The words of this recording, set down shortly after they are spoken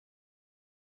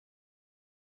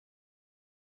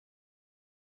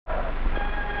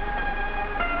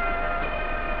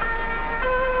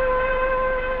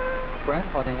Grand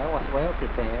Hotel was well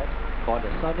prepared for the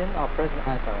sojourn of President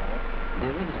Eisenhower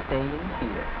during his stay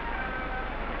here.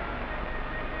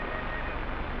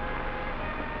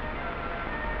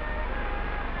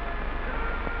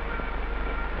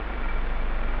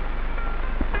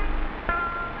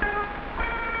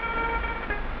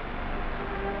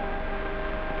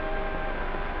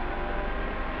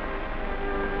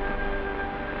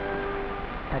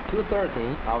 At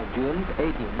 2:30 of June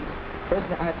 18th,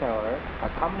 President Eisenhower,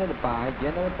 accompanied by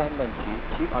General Taiwan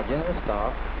Chief of General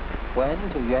Staff,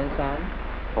 went to Yuanshan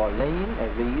for laying a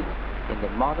wreath in the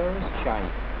Mother's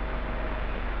shrine.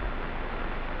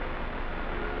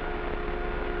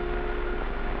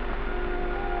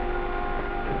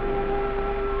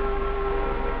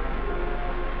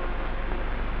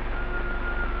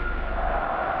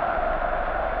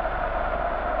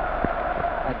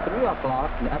 At 3 o'clock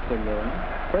in the afternoon,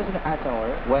 President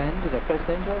Eisenhower went to the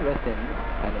presidential residence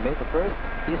and made the first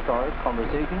historic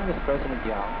conversation with President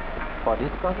Chiang for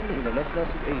discussing the international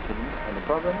situation and the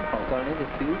problems concerning the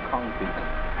two countries.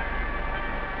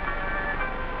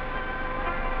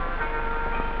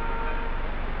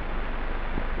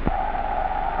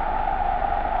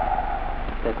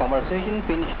 The conversation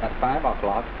finished at 5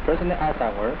 o'clock. President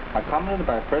Eisenhower, accompanied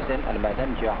by President and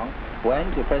Madame Chiang,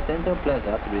 went to Presidential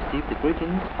Plaza to receive the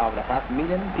greetings of the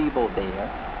half-million people there.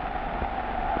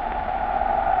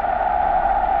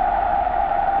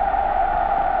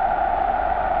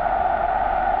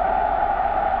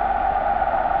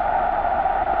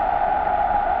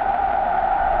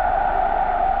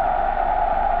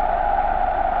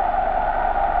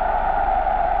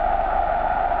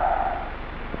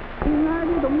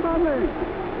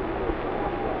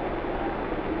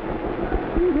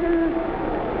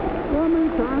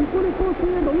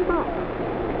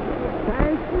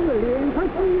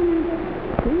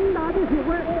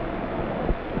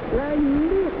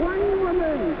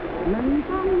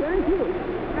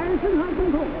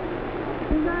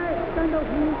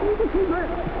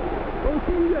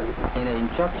 In an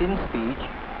introduction speech,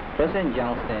 President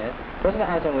Chiang said, President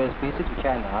Eisenhower's visit to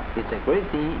China is a great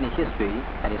thing in history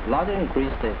and is largely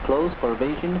increased the close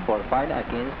collaboration for the fight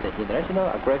against the international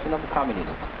aggression of the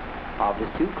communists of the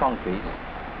two countries.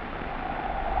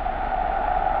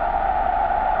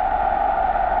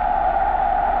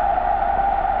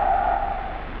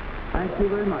 Thank you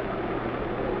very much.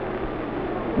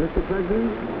 Mr.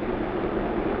 President,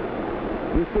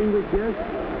 distinguished guests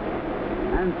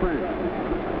and friends,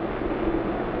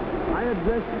 I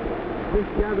address this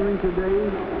gathering today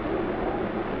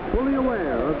fully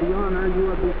aware of the honor you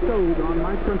have bestowed on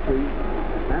my country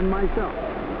and myself.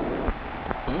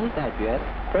 In his address,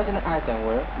 President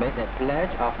Eisenhower made a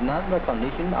pledge of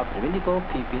non-recognition of the tyrannical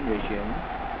Peeping regime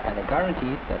and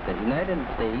guaranteed that the United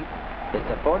States is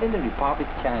supporting the Republic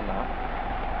of China.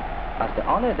 As the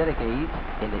honored delegate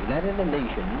in the United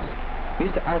Nations,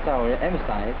 Mr. Eisenhower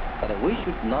emphasized that we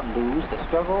should not lose the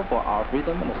struggle for our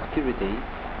freedom and security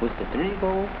with the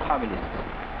tyrannical communists.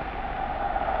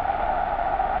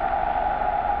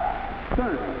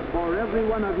 Concern for every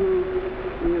one of you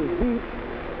is deep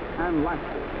and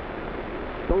lasting.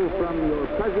 So from your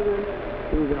President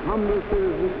to the humble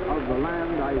citizens of the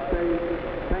land, I say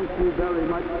thank you very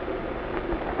much,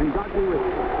 and God be with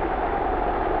you.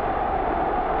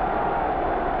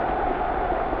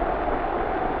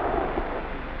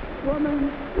 我们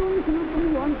永久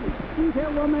不忘记，今天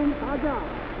我们大家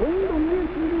共同的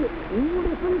致力，努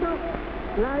力奋斗，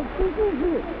来支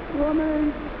持我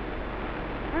们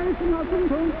艾森豪总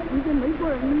统以及美国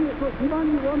人民所希望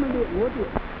于我们的目的。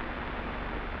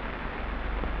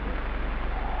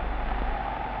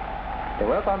The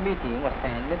welcome meeting was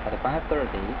ended at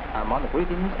 5:30 among the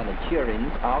greetings and the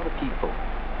cheerings of the people.